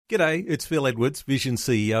G'day, it's Phil Edwards, Vision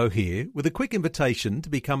CEO here, with a quick invitation to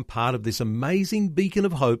become part of this amazing beacon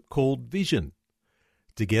of hope called Vision.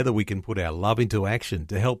 Together we can put our love into action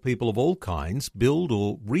to help people of all kinds build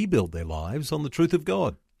or rebuild their lives on the truth of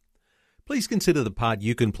God. Please consider the part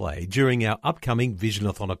you can play during our upcoming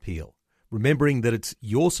Visionathon appeal, remembering that it's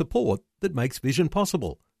your support that makes Vision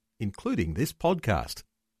possible, including this podcast.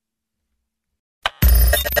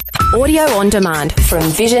 Audio on demand from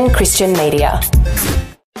Vision Christian Media.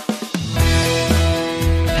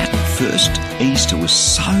 First Easter was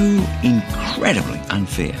so incredibly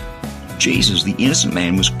unfair. Jesus, the innocent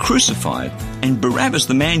man, was crucified, and Barabbas,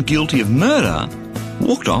 the man guilty of murder,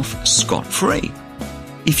 walked off scot-free.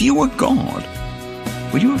 If you were God,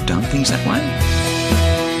 would you have done things that way?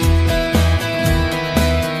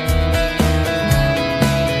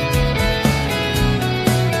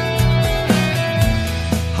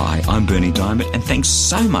 Hi, I'm Bernie Diamond, and thanks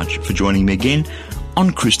so much for joining me again on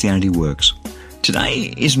Christianity Works.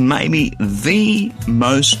 Today is maybe the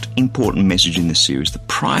most important message in this series, the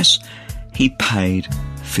price he paid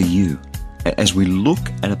for you. As we look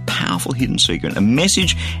at a powerful hidden secret, a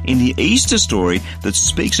message in the Easter story that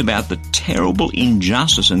speaks about the terrible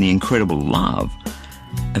injustice and the incredible love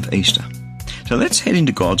of Easter. So let's head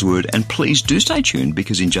into God's Word, and please do stay tuned,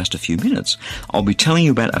 because in just a few minutes I'll be telling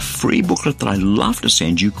you about a free booklet that I love to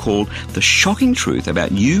send you called The Shocking Truth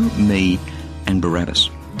About You, Me and Barabbas,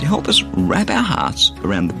 to help us wrap our hearts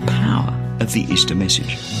around the power of the Easter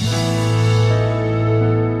message.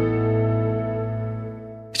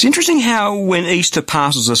 It's interesting how when Easter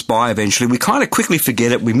passes us by eventually, we kind of quickly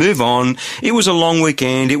forget it, we move on. It was a long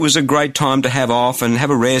weekend, it was a great time to have off and have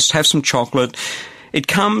a rest, have some chocolate. It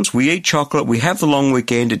comes, we eat chocolate, we have the long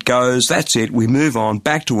weekend, it goes, that's it, we move on,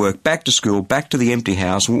 back to work, back to school, back to the empty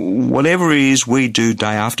house, whatever it is we do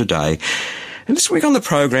day after day. And this week on the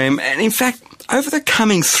program, and in fact, over the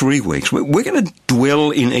coming 3 weeks, we're going to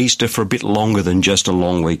dwell in Easter for a bit longer than just a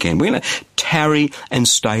long weekend. We're going to tarry and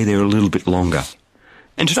stay there a little bit longer.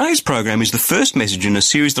 And today's program is the first message in a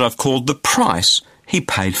series that I've called The Price He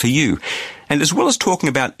Paid for You. And as well as talking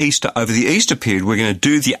about Easter over the Easter period, we're going to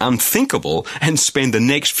do the unthinkable and spend the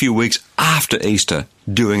next few weeks after Easter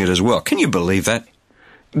doing it as well. Can you believe that?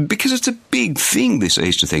 Because it's a big thing, this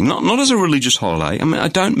Easter thing, not as a religious holiday. I mean, I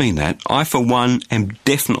don't mean that. I, for one, am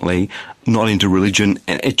definitely not into religion,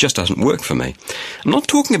 and it just doesn't work for me. I'm not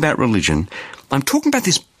talking about religion. I'm talking about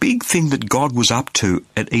this big thing that God was up to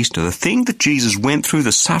at Easter, the thing that Jesus went through,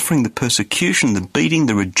 the suffering, the persecution, the beating,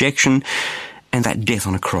 the rejection, and that death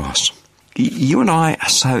on a cross. You and I are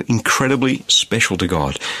so incredibly special to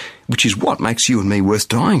God, which is what makes you and me worth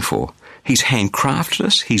dying for. He's handcrafted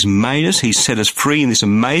us, He's made us, He's set us free in this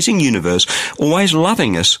amazing universe, always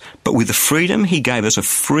loving us, but with the freedom He gave us a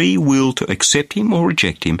free will to accept Him or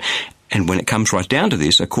reject Him. And when it comes right down to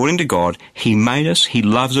this, according to God, He made us, He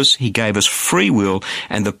loves us, He gave us free will,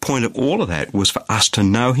 and the point of all of that was for us to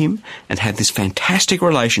know Him and have this fantastic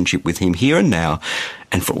relationship with Him here and now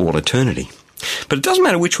and for all eternity. But it doesn't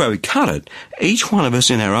matter which way we cut it, each one of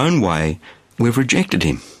us in our own way, we've rejected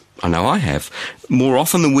Him. I know I have, more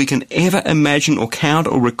often than we can ever imagine or count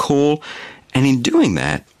or recall, and in doing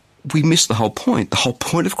that, we miss the whole point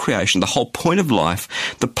of creation, the whole point of life,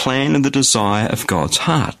 the plan and the desire of God's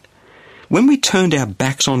heart. When we turned our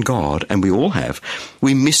backs on God, and we all have,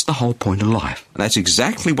 we miss the whole point of life. And that's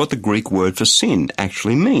exactly what the Greek word for sin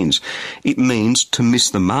actually means. It means to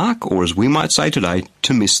miss the mark, or as we might say today,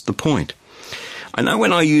 to miss the point. I know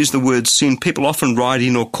when I use the word sin, people often write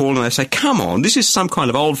in or call and they say, come on, this is some kind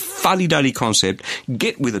of old fuddy-duddy concept.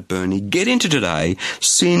 Get with it, Bernie. Get into today.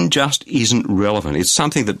 Sin just isn't relevant. It's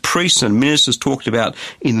something that priests and ministers talked about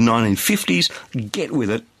in the 1950s. Get with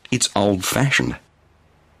it. It's old-fashioned.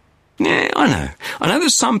 Yeah, I know that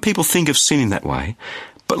some people think of sin in that way,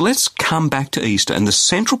 but let's come back to Easter, and the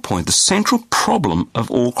central point, the central problem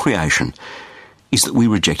of all creation is that we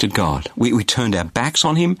rejected God. We turned our backs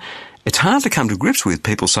on Him. It's hard to come to grips with.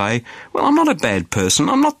 People say, well, I'm not a bad person.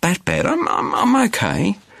 I'm not that bad. I'm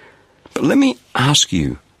okay. But let me ask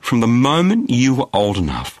you, from the moment you were old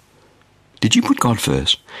enough, did you put God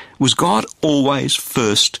first? Was God always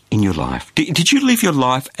first in your life? Did you live your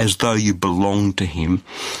life as though you belonged to Him?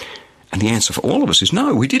 And the answer for all of us is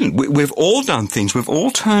no, we didn't. We've all done things. We've all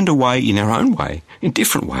turned away in our own way, in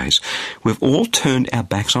different ways. We've all turned our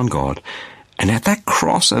backs on God. And at that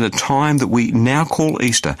cross, at a time that we now call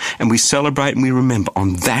Easter, and we celebrate and we remember,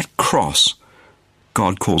 on that cross,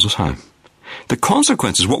 God calls us home. The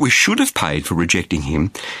consequences, what we should have paid for rejecting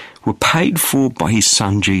Him, were paid for by His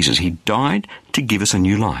Son Jesus. He died to give us a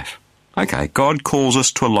new life. Okay, God calls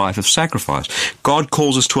us to a life of sacrifice. God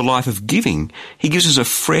calls us to a life of giving. He gives us a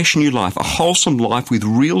fresh new life, a wholesome life with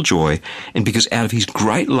real joy. And because out of his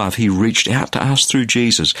great love, he reached out to us through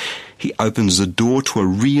Jesus, he opens the door to a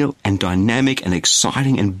real and dynamic and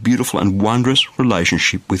exciting and beautiful and wondrous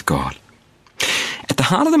relationship with God. At the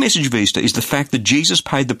heart of the message of Easter is the fact that Jesus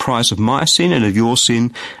paid the price of my sin and of your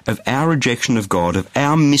sin, of our rejection of God, of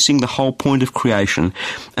our missing the whole point of creation,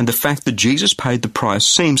 and the fact that Jesus paid the price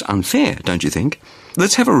seems unfair, don't you think?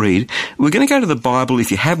 Let's have a read. We're going to go to the Bible.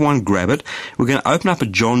 If you have one, grab it. We're going to open up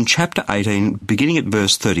at John chapter 18, beginning at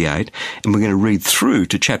verse 38, and we're going to read through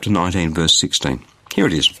to chapter 19, verse 16. Here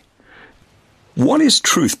it is. "What is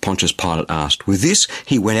truth?" Pontius Pilate asked. With this,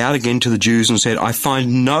 he went out again to the Jews and said, "I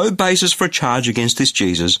find no basis for a charge against this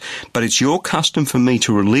Jesus, but it's your custom for me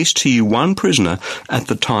to release to you one prisoner at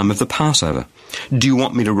the time of the Passover. Do you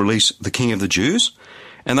want me to release the King of the Jews?"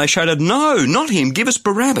 And they shouted, "No, not him. Give us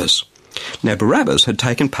Barabbas." Now Barabbas had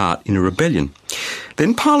taken part in a rebellion.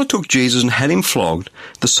 Then Pilate took Jesus and had him flogged.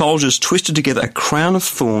 The soldiers twisted together a crown of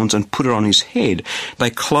thorns and put it on his head. They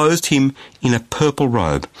clothed him in a purple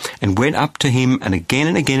robe and went up to him and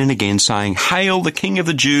again, saying, "Hail, the King of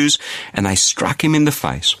the Jews!" And they struck him in the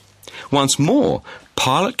face. Once more,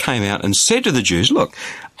 Pilate came out and said to the Jews, "Look,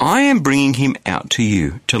 I am bringing him out to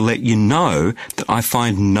you to let you know that I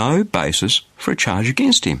find no basis for a charge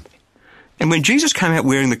against him." And when Jesus came out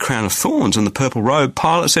wearing the crown of thorns and the purple robe,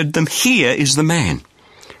 Pilate said to them, "Here is the man."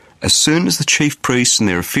 As soon as the chief priests and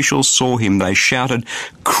their officials saw him, they shouted,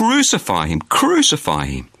 "Crucify him! Crucify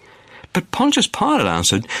him!" But Pontius Pilate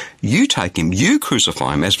answered, "You take him, you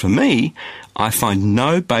crucify him. As for me, I find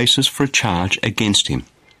no basis for a charge against him."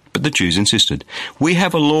 But the Jews insisted, "We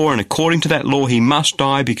have a law, and according to that law he must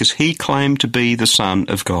die because he claimed to be the Son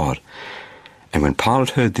of God." And when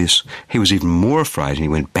Pilate heard this, he was even more afraid, and he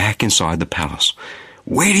went back inside the palace.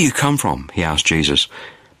 "Where do you come from?" he asked Jesus.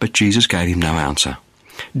 But Jesus gave him no answer.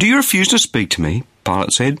 "Do you refuse to speak to me?"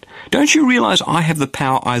 Pilate said. "Don't you realize I have the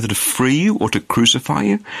power either to free you or to crucify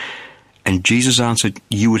you?" And Jesus answered,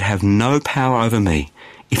 "You would have no power over me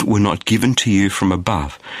if it were not given to you from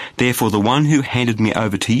above. Therefore the one who handed me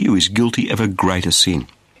over to you is guilty of a greater sin."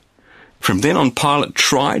 From then on, Pilate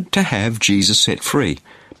tried to have Jesus set free.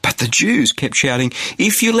 But the Jews kept shouting,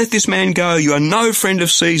 "If you let this man go, you are no friend of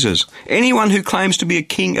Caesar's. Anyone who claims to be a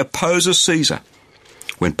king opposes Caesar."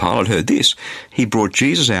 When Pilate heard this, he brought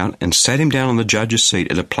Jesus out and sat him down on the judge's seat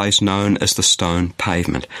at a place known as the Stone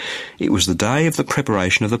Pavement. It was the day of the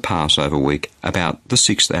preparation of the Passover week, about the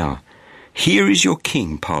 6th hour. "Here is your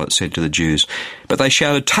king," Pilate said to the Jews. But they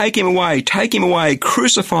shouted, take him away,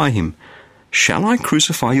 crucify him." "Shall I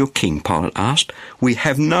crucify your king?" Pilate asked. "We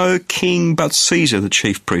have no king but Caesar," the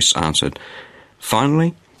chief priests answered.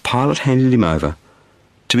 Finally, Pilate handed him over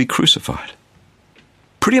to be crucified.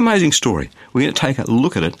 Pretty amazing story. We're going to take a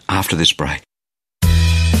look at it after this break.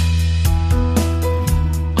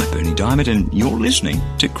 I'm Bernie Diamond, and you're listening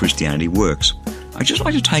to Christianity Works. I'd just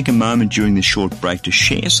like to take a moment during this short break to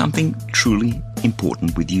share something truly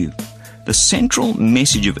important with you. The central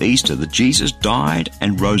message of Easter, that Jesus died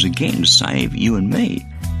and rose again to save you and me,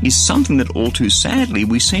 is something that all too sadly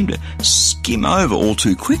we seem to skim over all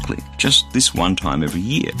too quickly, just this one time every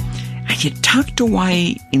year. And yet tucked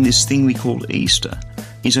away in this thing we call Easter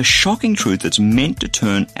is a shocking truth that's meant to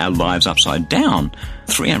turn our lives upside down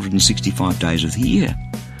 365 days of the year.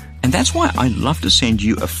 And that's why I'd love to send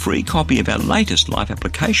you a free copy of our latest life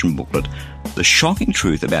application booklet, The Shocking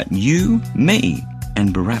Truth About You, Me,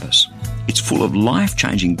 and Barabbas. It's full of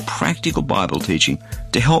life-changing, practical Bible teaching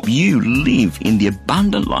to help you live in the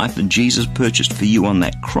abundant life that Jesus purchased for you on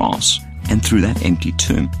that cross and through that empty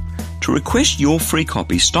tomb. To request your free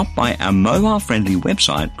copy, stop by our mobile-friendly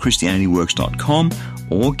website, ChristianityWorks.com,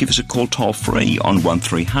 or give us a call toll-free on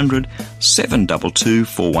 1300 722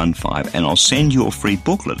 415, and I'll send your free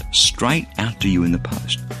booklet straight out to you in the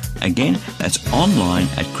post. Again, that's online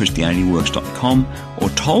at ChristianityWorks.com or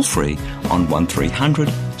toll-free on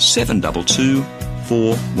 1300 722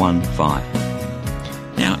 415.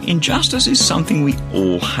 Now, injustice is something we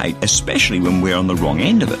all hate, especially when we're on the wrong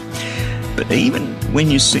end of it. But even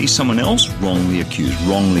when you see someone else wrongly accused,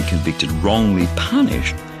 wrongly convicted, wrongly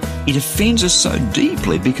punished, it offends us so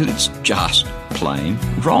deeply because it's just plain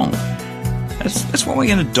wrong. That's why we're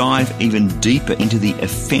going to dive even deeper into the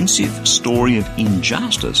offensive story of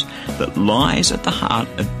injustice that lies at the heart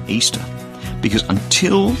of Easter. Because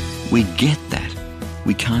until we get that,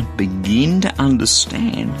 we can't begin to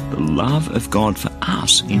understand the love of God for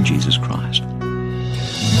us in Jesus Christ.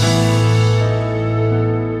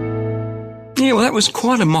 Yeah, well, that was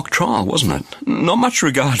quite a mock trial, wasn't it? Not much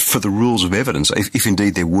regard for the rules of evidence, if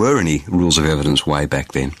indeed there were any rules of evidence way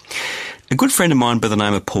back then. A good friend of mine by the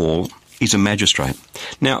name of Paul is a magistrate.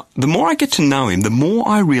 Now, the more I get to know him, the more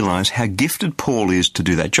I realise how gifted Paul is to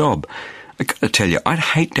do that job. I got to tell you, I'd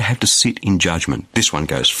hate to have to sit in judgment. This one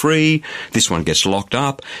goes free, this one gets locked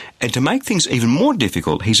up, and to make things even more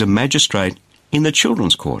difficult, he's a magistrate in the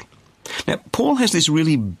children's court. Now, Paul has this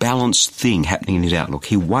really balanced thing happening in his outlook.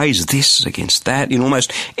 He weighs this against that in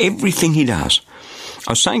almost everything he does.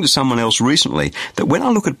 I was saying to someone else recently that when I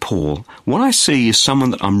look at Paul, what I see is someone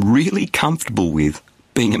that I'm really comfortable with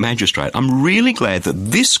being a magistrate. I'm really glad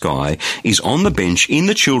that this guy is on the bench in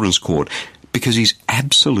the children's court because he's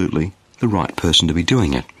absolutely the right person to be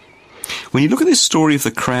doing it. When you look at this story of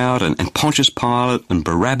the crowd and Pontius Pilate and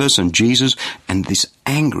Barabbas and Jesus and this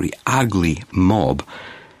angry, ugly mob,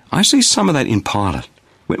 I see some of that in Pilate.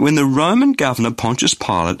 When the Roman governor Pontius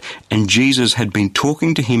Pilate and Jesus had been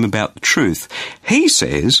talking to him about the truth, he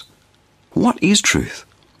says, "What is truth?"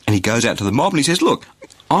 And he goes out to the mob and he says, "Look,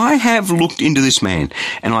 I have looked into this man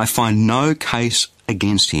and I find no case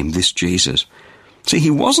against him, this Jesus." See,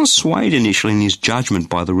 he wasn't swayed initially in his judgment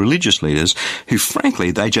by the religious leaders who,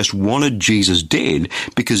 frankly, they just wanted Jesus dead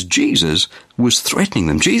because Jesus was threatening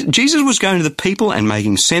them. Jesus was going to the people and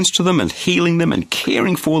making sense to them and healing them and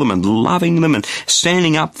caring for them and loving them and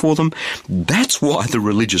standing up for them. That's why the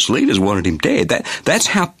religious leaders wanted him dead. That's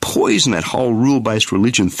how poison that whole rule-based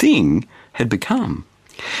religion thing had become.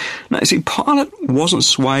 Now, see, Pilate wasn't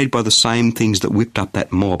swayed by the same things that whipped up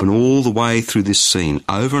that mob, and all the way through this scene,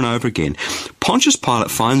 over and over again, Pontius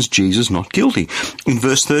Pilate finds Jesus not guilty. In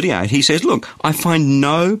verse 38, he says, "Look, I find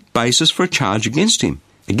no basis for a charge against him."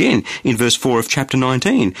 Again, in verse 4 of chapter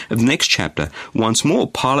 19 of the next chapter, once more,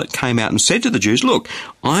 Pilate came out and said to the Jews, "Look,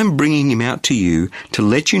 I'm bringing him out to you to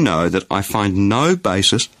let you know that I find no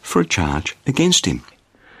basis for a charge against him."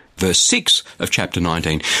 Verse 6 of chapter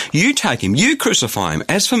 19, "You take him, you crucify him.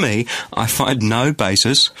 As for me, I find no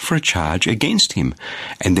basis for a charge against him."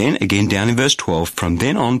 And then again down in verse 12, "From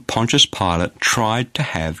then on, Pontius Pilate tried to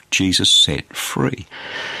have Jesus set free."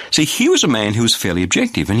 See, he was a man who was fairly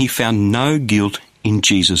objective, and he found no guilt in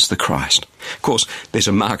Jesus the Christ. Of course, there's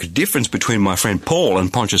a marked difference between my friend Paul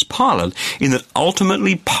and Pontius Pilate in that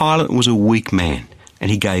ultimately Pilate was a weak man,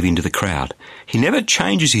 and he gave in to the crowd. He never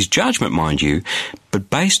changes his judgment, mind you, but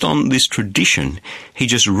based on this tradition, he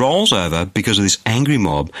just rolls over because of this angry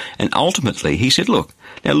mob, and ultimately he said, look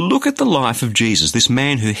at the life of Jesus, this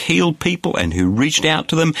man who healed people and who reached out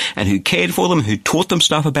to them and who cared for them, who taught them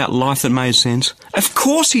stuff about life that made sense. Of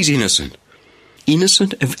course he's innocent.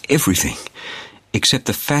 Innocent of everything, except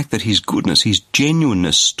the fact that his goodness, his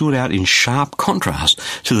genuineness stood out in sharp contrast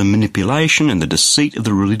to the manipulation and the deceit of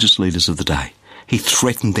the religious leaders of the day. He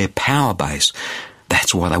threatened their power base.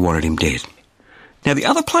 That's why they wanted him dead. Now, the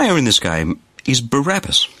other player in this game is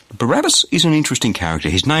Barabbas. Barabbas is an interesting character.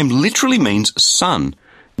 His name literally means son,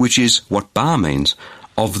 which is what Bar means,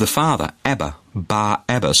 of the father. Abba, Bar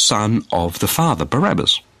Abba, son of the father,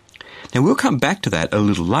 Barabbas. Now, we'll come back to that a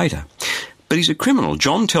little later. But he's a criminal.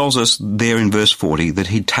 John tells us there in verse 40 that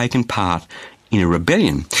he'd taken part in a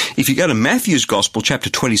rebellion. If you go to Matthew's Gospel, chapter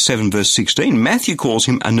 27, verse 16, Matthew calls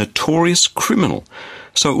him a notorious criminal.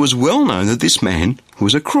 So it was well known that this man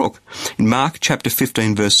was a crook. In Mark chapter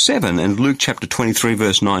 15, verse 7, and Luke chapter 23,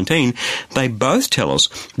 verse 19, they both tell us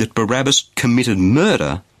that Barabbas committed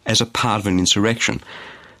murder as a part of an insurrection.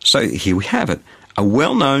 So here we have it. A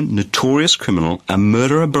well-known, notorious criminal, a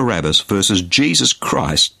murderer Barabbas versus Jesus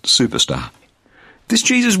Christ, superstar. This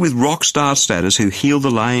Jesus with rock star status who healed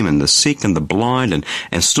the lame and the sick and the blind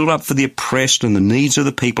and stood up for the oppressed and the needs of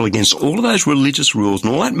the people against all of those religious rules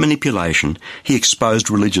and all that manipulation, he exposed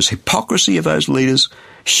religious hypocrisy of those leaders.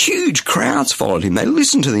 Huge crowds followed him. They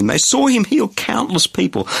listened to him. They saw him heal countless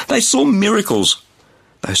people. They saw miracles.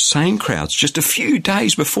 Those same crowds, just a few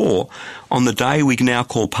days before, on the day we now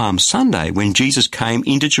call Palm Sunday, when Jesus came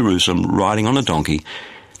into Jerusalem riding on a donkey,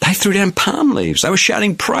 they threw down palm leaves. They were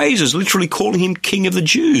shouting praises, literally calling him King of the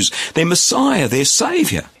Jews, their Messiah, their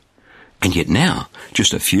Saviour. And yet now,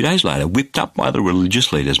 just a few days later, whipped up by the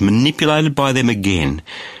religious leaders, manipulated by them again,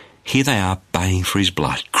 here they are baying for his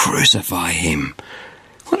blood. Crucify him.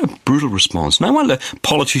 What a brutal response. No wonder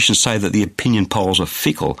politicians say that the opinion polls are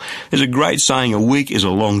fickle. There's a great saying, a week is a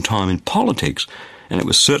long time in politics, and it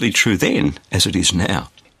was certainly true then as it is now.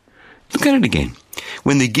 Look at it again.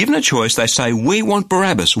 When they're given a choice, they say, we want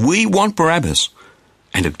Barabbas, we want Barabbas.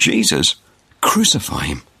 And of Jesus, crucify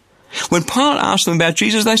him. When Pilate asked them about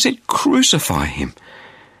Jesus, they said, crucify him.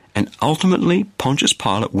 And ultimately, Pontius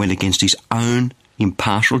Pilate went against his own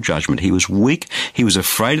impartial judgment. He was weak. He was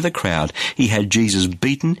afraid of the crowd. He had Jesus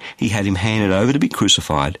beaten. He had him handed over to be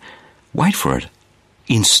crucified. Wait for it.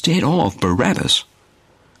 Instead of Barabbas,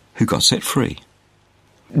 who got set free.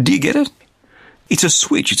 Do you get it? It's a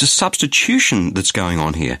switch. It's a substitution that's going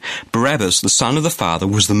on here. Barabbas, the son of the father,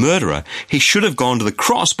 was the murderer. He should have gone to the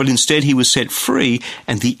cross, but instead he was set free,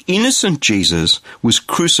 and the innocent Jesus was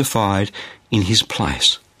crucified in his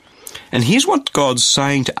place. And here's what God's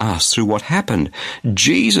saying to us through what happened.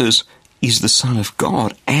 Jesus is the Son of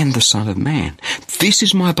God and the Son of Man. This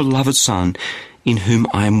is my beloved Son, in whom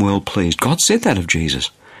I am well pleased. God said that of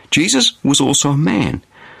Jesus. Jesus was also a man.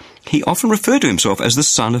 He often referred to himself as the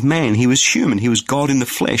Son of Man. He was human. He was God in the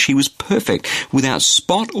flesh. He was perfect, without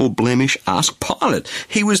spot or blemish. Ask Pilate.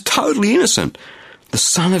 He was totally innocent. The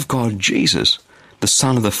Son of God, Jesus, the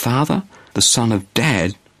Son of the Father, the Son of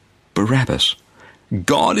Dad, Barabbas.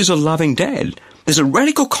 God is a loving dad. There's a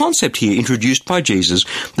radical concept here introduced by Jesus.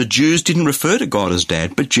 The Jews didn't refer to God as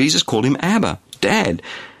Dad, but Jesus called him Abba, Dad.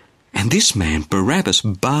 And this man, Barabbas,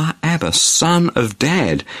 Bar Abba, son of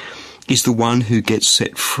Dad, is the one who gets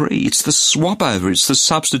set free. It's the swap over. It's the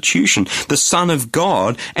substitution. The Son of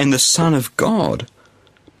God and the Son of God,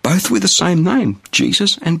 both with the same name,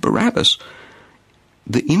 Jesus and Barabbas.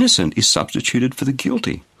 The innocent is substituted for the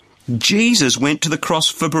guilty. Jesus went to the cross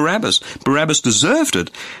for Barabbas. Barabbas deserved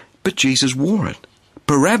it, but Jesus wore it.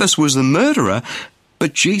 Barabbas was the murderer,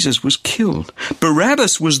 but Jesus was killed.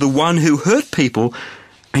 Barabbas was the one who hurt people,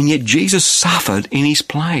 and yet Jesus suffered in his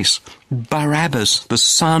place. Barabbas, the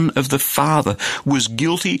son of the Father, was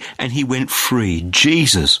guilty and he went free.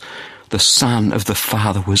 Jesus, the son of the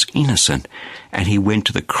Father, was innocent and he went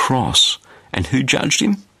to the cross. And who judged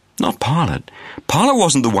him? Not Pilate. Pilate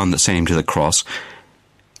wasn't the one that sent him to the cross.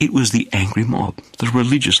 It was the angry mob, the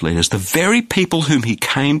religious leaders, the very people whom he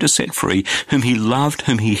came to set free, whom he loved,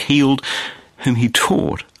 whom he healed, whom he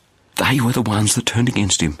taught. They were the ones that turned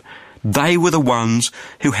against him. They were the ones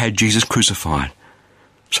who had Jesus crucified.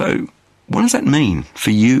 So, what does that mean for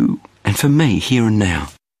you and for me here and now?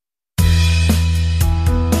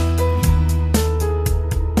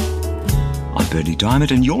 I'm Bertie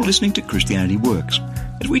Diamond and you're listening to Christianity Works.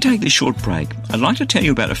 As we take this short break, I'd like to tell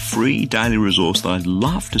you about a free daily resource that I'd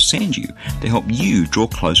love to send you to help you draw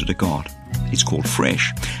closer to God. It's called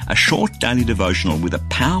Fresh, a short daily devotional with a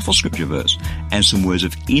powerful scripture verse and some words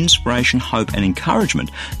of inspiration, hope and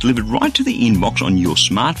encouragement delivered right to the inbox on your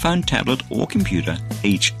smartphone, tablet or computer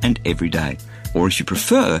each and every day. Or if you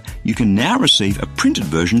prefer, you can now receive a printed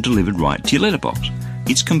version delivered right to your letterbox.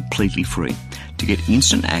 It's completely free. To get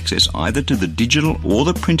instant access either to the digital or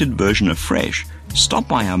the printed version of Fresh, stop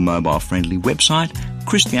by our mobile-friendly website,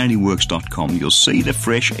 ChristianityWorks.com. You'll see the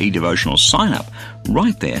Fresh e-devotional sign-up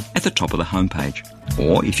right there at the top of the homepage.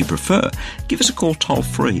 Or, if you prefer, give us a call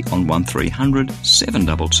toll-free on 1300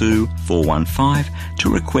 722 415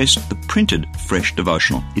 to request the printed Fresh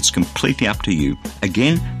devotional. It's completely up to you.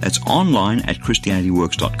 Again, that's online at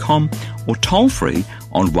ChristianityWorks.com or toll-free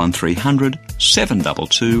on 1300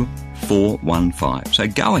 722 415. So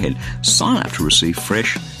go ahead, sign up to receive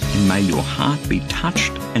Fresh, and may your heart be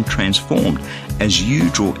touched and transformed as you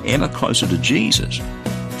draw ever closer to Jesus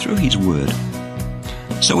through his word.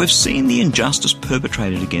 So we've seen the injustice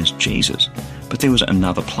perpetrated against Jesus, but there was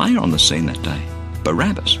another player on the scene that day,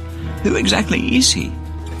 Barabbas. Who exactly is he?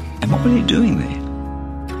 And what was he doing there?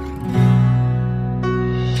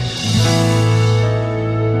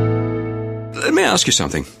 Let me ask you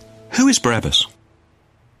something. Who is Barabbas?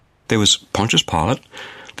 There was Pontius Pilate,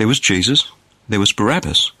 there was Jesus, there was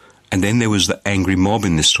Barabbas, and then there was the angry mob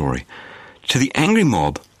in this story. To the angry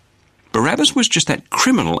mob, Barabbas was just that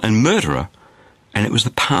criminal and murderer, and it was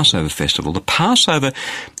the Passover festival. The Passover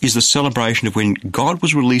is the celebration of when God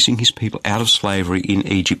was releasing his people out of slavery in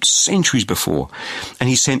Egypt centuries before, and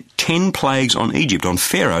he sent 10 plagues on Egypt, on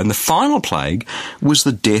Pharaoh, and the final plague was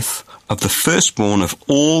the death of the firstborn of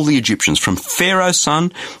all the Egyptians, from Pharaoh's son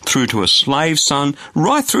through to a slave's son,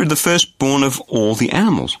 right through to the firstborn of all the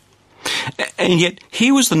animals. And yet,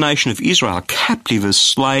 here was the nation of Israel, captive as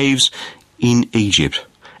slaves in Egypt.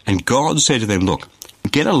 And God said to them, look,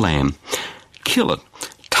 get a lamb, kill it,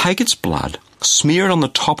 take its blood, smear it on the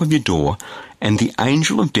top of your door, and the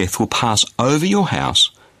angel of death will pass over your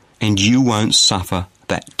house, and you won't suffer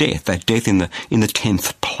that death in the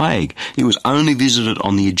 10th plague. It was only visited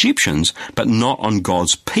on the Egyptians, but not on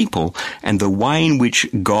God's people, and the way in which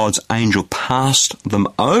God's angel passed them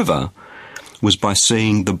over was by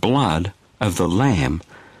seeing the blood of the lamb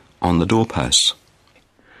on the doorposts.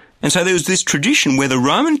 And so there was this tradition where the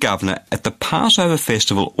Roman governor at the Passover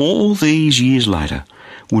festival all these years later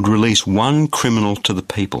would release one criminal to the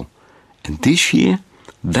people. And this year,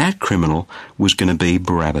 That criminal was going to be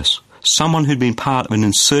Barabbas, someone who'd been part of an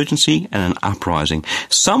insurgency and an uprising,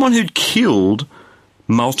 someone who'd killed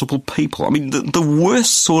multiple people. I mean, the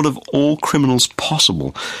worst sort of all criminals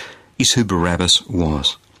possible is who Barabbas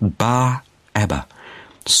was. Bar Abba,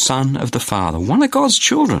 son of the Father, one of God's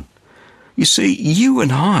children. You see, you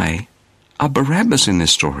and I are Barabbas in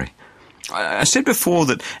this story. I said before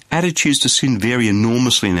that attitudes to sin vary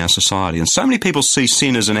enormously in our society, and so many people see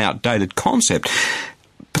sin as an outdated concept.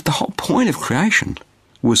 But the whole point of creation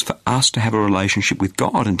was for us to have a relationship with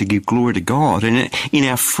God and to give glory to God. And in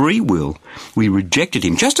our free will, we rejected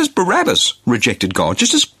him, just as Barabbas rejected God,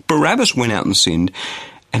 just as Barabbas went out and sinned.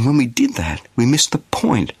 And when we did that, we missed the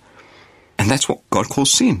point. And that's what God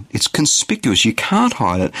calls sin. It's conspicuous. You can't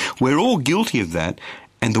hide it. We're all guilty of that.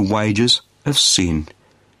 And the wages of sin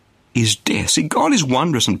is death. See, God is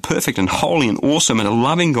wondrous and perfect and holy and awesome and a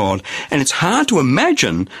loving God. And it's hard to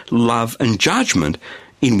imagine love and judgment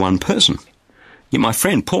in one person. Yet my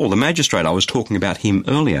friend Paul, the magistrate, I was talking about him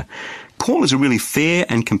earlier. Paul is a really fair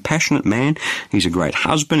and compassionate man. He's a great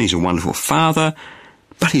husband. He's a wonderful father.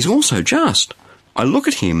 But he's also just. I look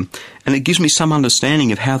at him and it gives me some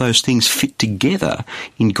understanding of how those things fit together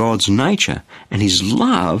in God's nature and his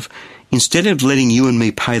love. Instead of letting you and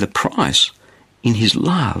me pay the price, in his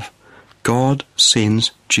love, God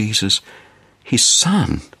sends Jesus, his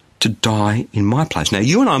son, to die in my place. Now,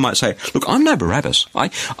 you and I might say, look, I'm no Barabbas. I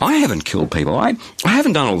haven't killed people. I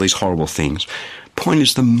haven't done all these horrible things. Point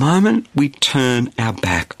is, the moment we turn our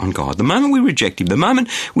back on God, the moment we reject him, the moment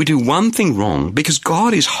we do one thing wrong, because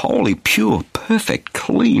God is holy, pure, perfect,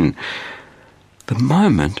 clean, the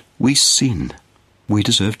moment we sin, we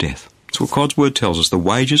deserve death. That's what God's word tells us. The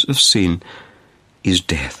wages of sin is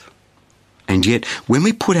death. And yet, when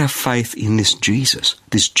we put our faith in this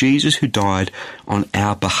Jesus who died on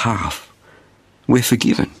our behalf, we're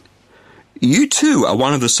forgiven. You too are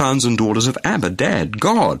one of the sons and daughters of Abba, Dad,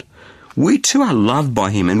 God. We too are loved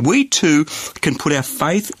by him, and we too can put our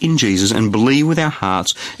faith in Jesus and believe with our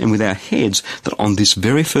hearts and with our heads that on this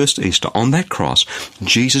very first Easter, on that cross,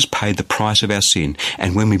 Jesus paid the price of our sin.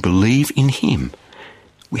 And when we believe in him,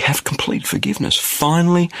 we have complete forgiveness.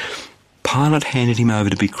 Finally, Pilate handed him over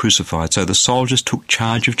to be crucified, so the soldiers took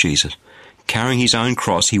charge of Jesus. Carrying his own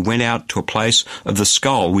cross, he went out to a place of the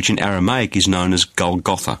skull, which in Aramaic is known as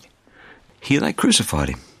Golgotha. Here they crucified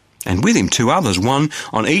him, and with him 2 others, one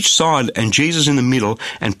on each side and Jesus in the middle,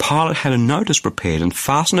 and Pilate had a notice prepared and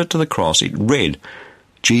fastened it to the cross. It read,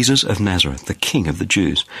 Jesus of Nazareth, the King of the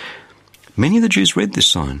Jews. Many of the Jews read this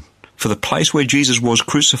sign, for the place where Jesus was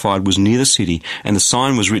crucified was near the city, and the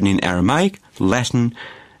sign was written in Aramaic, Latin,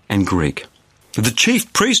 and Greek. The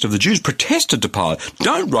chief priest of the Jews protested to Pilate,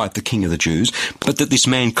 don't write the King of the Jews, but that this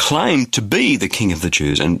man claimed to be the King of the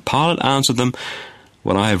Jews. And Pilate answered them,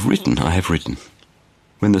 what I have written, I have written.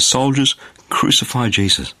 When the soldiers crucified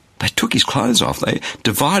Jesus, they took his clothes off. They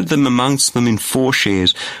divided them amongst them in 4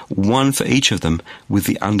 shares, one for each of them, with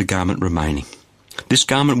the undergarment remaining. This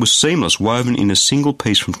garment was seamless, woven in a single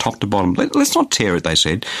piece from top to bottom. Let's not tear it, they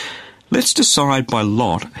said. Let's decide by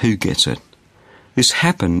lot who gets it. This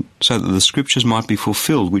happened so that the scriptures might be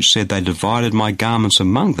fulfilled, which said, they divided my garments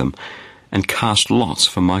among them and cast lots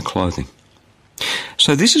for my clothing.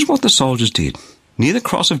 So this is what the soldiers did. Near the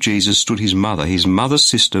cross of Jesus stood his mother's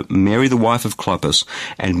sister, Mary the wife of Clopas,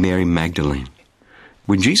 and Mary Magdalene.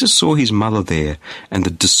 When Jesus saw his mother there and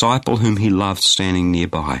the disciple whom he loved standing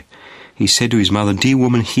nearby, he said to his mother, dear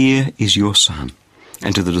woman, here is your son.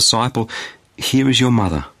 And to the disciple, here is your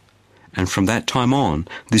mother. And from that time on,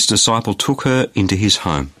 this disciple took her into his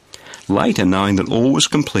home. Later, knowing that all was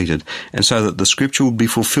completed, and so that the scripture would be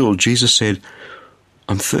fulfilled, Jesus said,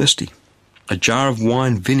 I'm thirsty. A jar of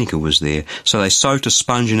wine vinegar was there, so they soaked a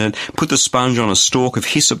sponge in it, put the sponge on a stalk of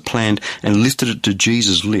hyssop plant, and lifted it to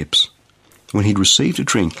Jesus' lips. When he'd received a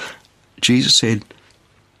drink, Jesus said,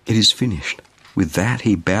 it is finished. With that,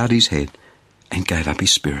 he bowed his head and gave up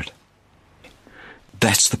his spirit.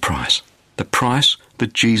 That's the price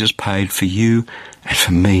that Jesus paid for you and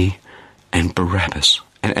for me and Barabbas.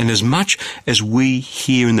 And as much as we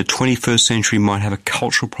here in the 21st century might have a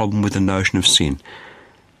cultural problem with the notion of sin,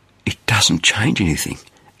 it doesn't change anything.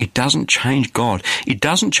 It doesn't change God. It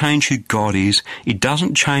doesn't change who God is. It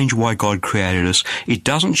doesn't change why God created us. It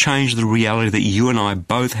doesn't change the reality that you and I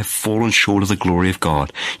both have fallen short of the glory of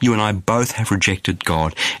God. You and I both have rejected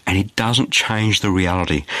God. And it doesn't change the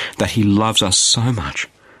reality that he loves us so much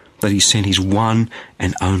that he sent his one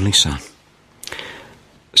and only son.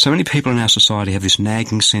 So many people in our society have this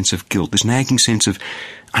nagging sense of guilt, this nagging sense of,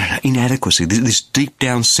 inadequacy, this deep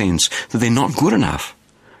down sense that they're not good enough.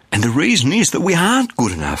 And the reason is that we aren't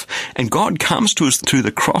good enough. And God comes to us through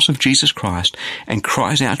the cross of Jesus Christ and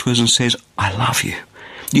cries out to us and says, I love you.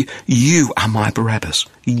 You are my Barabbas.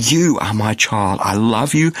 You are my child. I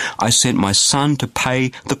love you. I sent my son to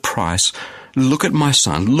pay the price. Look at my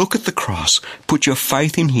son. Look at the cross. Put your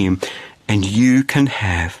faith in him and you can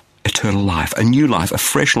have eternal life, a new life, a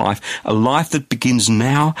fresh life, a life that begins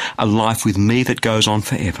now, a life with me that goes on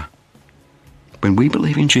forever. When we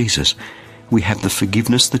believe in Jesus, we have the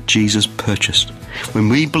forgiveness that Jesus purchased. When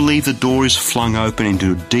we believe the door is flung open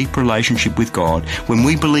into a deep relationship with God, when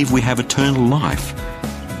we believe we have eternal life,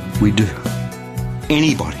 we do.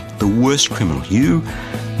 Anybody, the worst criminal, you,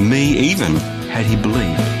 me, even had he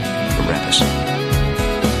believed, Barabbas.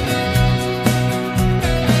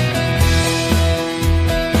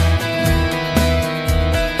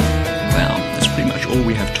 Well, that's pretty much all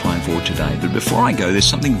we have time for today. But before I go, there's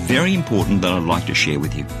something very important that I'd like to share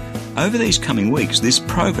with you. Over these coming weeks, this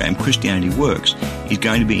program, Christianity Works, is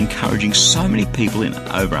going to be encouraging so many people in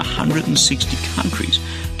over 160 countries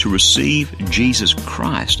to receive Jesus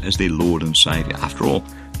Christ as their Lord and Saviour. After all,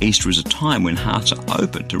 Easter is a time when hearts are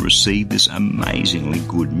open to receive this amazingly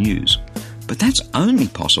good news. But that's only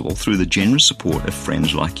possible through the generous support of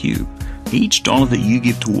friends like you. Each dollar that you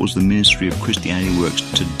give towards the ministry of Christianity Works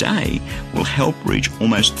today will help reach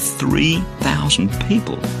almost 3,000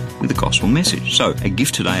 people with the gospel message. So a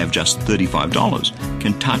gift today of just $35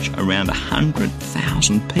 can touch around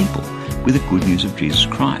 100,000 people with the good news of Jesus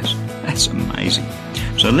Christ. That's amazing.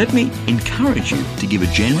 So let me encourage you to give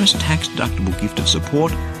a generous tax-deductible gift of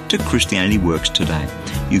support to Christianity Works today.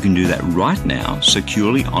 You can do that right now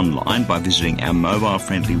securely online by visiting our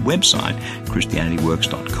mobile-friendly website,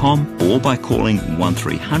 ChristianityWorks.com, or by calling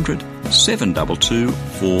 1300 722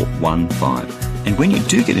 415. And when you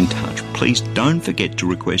do get in touch, please don't forget to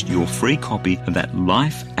request your free copy of that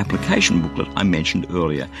life application booklet I mentioned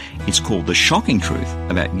earlier. It's called The Shocking Truth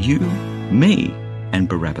About You, Me, and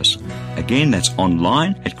Barabbas. Again, that's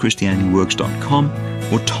online at ChristianityWorks.com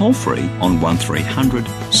or toll free on 1300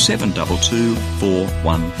 722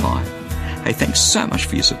 415. Hey, thanks so much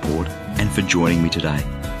for your support and for joining me today.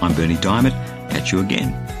 I'm Bernie Diamond. Catch you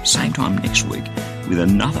again, same time next week, with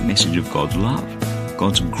another message of God's love,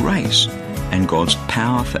 God's grace, and God's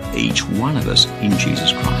power for each one of us in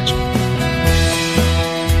Jesus Christ.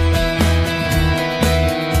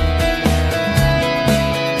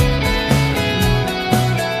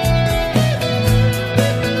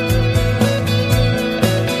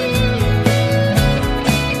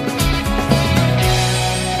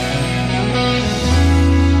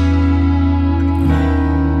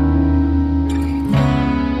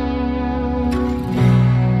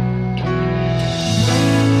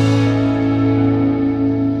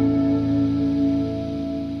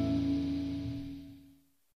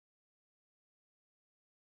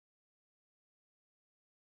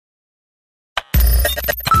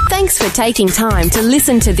 Thanks for taking time to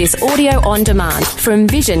listen to this audio on demand from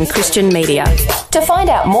Vision Christian Media. To find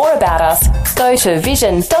out more about us, go to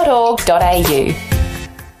vision.org.au.